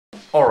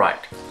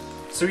Alright,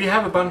 so you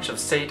have a bunch of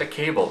SATA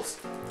cables.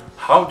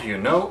 How do you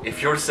know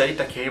if your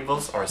SATA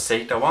cables are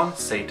SATA I,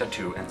 SATA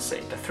II and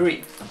SATA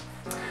III?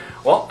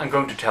 Well, I'm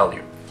going to tell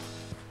you.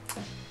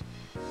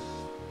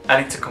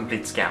 And it's a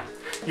complete scam.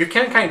 You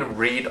can kind of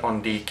read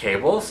on the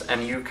cables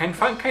and you can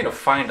kind of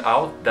find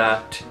out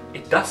that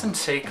it doesn't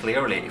say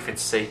clearly if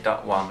it's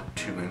SATA 1,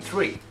 2 and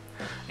 3.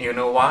 You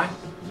know why?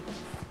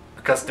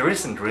 Because there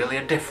isn't really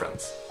a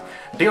difference.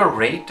 They are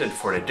rated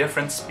for the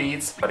different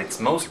speeds, but it's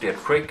mostly a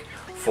trick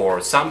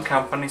for some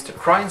companies to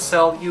try and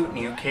sell you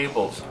new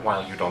cables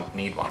while you don't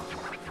need one.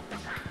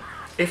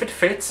 If it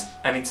fits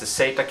and it's a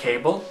SATA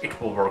cable, it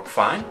will work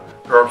fine.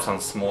 There are some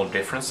small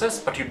differences,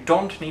 but you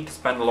don't need to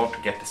spend a lot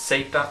to get the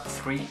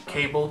SATA III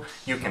cable.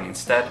 You can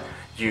instead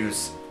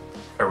use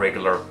a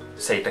regular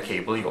SATA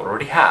cable you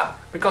already have,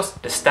 because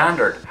the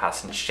standard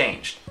hasn't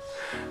changed.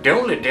 The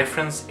only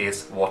difference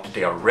is what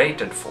they are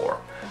rated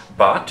for,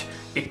 but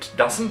it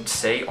doesn't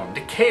say on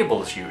the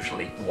cables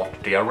usually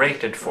what they are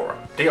rated for.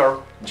 They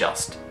are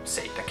just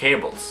SATA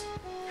cables.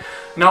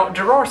 Now,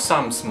 there are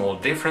some small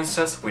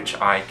differences which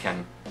I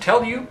can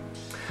tell you,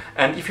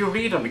 and if you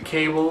read on the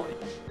cable,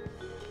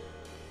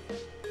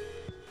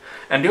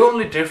 and the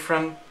only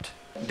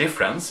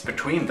difference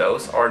between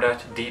those are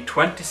that the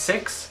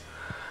 26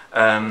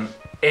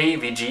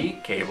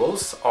 AVG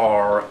cables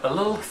are a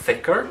little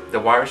thicker, the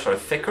wires are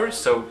thicker,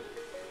 so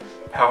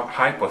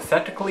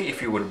hypothetically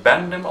if you would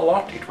bend them a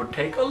lot it would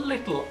take a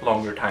little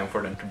longer time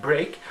for them to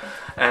break,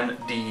 and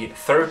the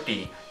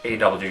 30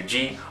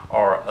 AWG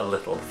are a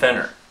little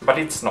thinner, but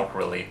it's not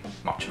really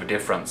much of a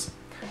difference.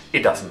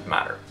 It doesn't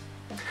matter.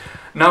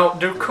 Now,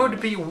 there could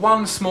be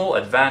one small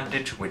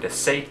advantage with a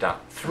SATA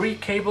III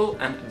cable,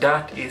 and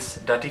that is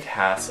that it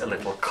has a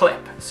little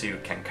clip, so you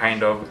can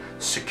kind of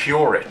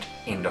secure it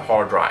in the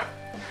hard drive.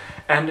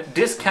 And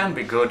this can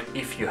be good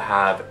if you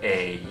have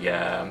a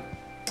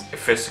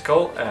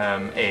physical,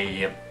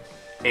 a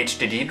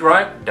HDD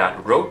drive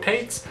that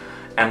rotates,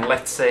 and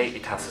let's say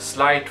it has a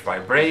slight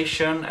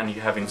vibration and you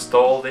have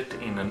installed it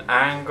in an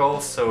angle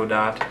so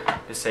that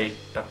the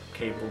SATA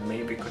cable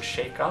maybe could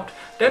shake out,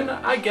 then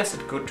I guess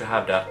it's good to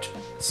have that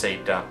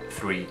SATA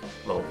III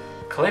little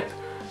clip,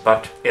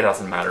 but it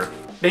doesn't matter.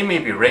 They may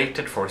be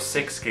rated for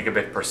 6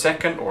 gigabit per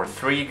second or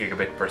 3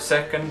 gigabit per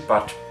second,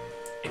 but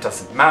it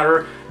doesn't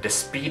matter. The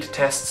speed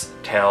tests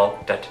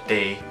tell that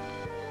they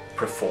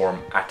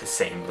perform at the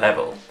same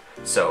level.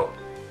 So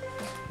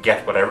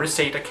get whatever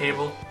SATA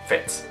cable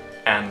fits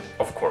and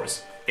of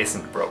course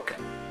isn't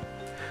broken.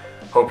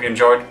 Hope you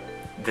enjoyed.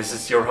 This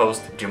is your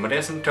host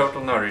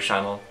Total Nerdy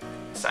Channel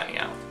signing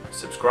out.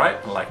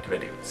 Subscribe and like the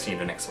video. See you in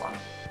the next one.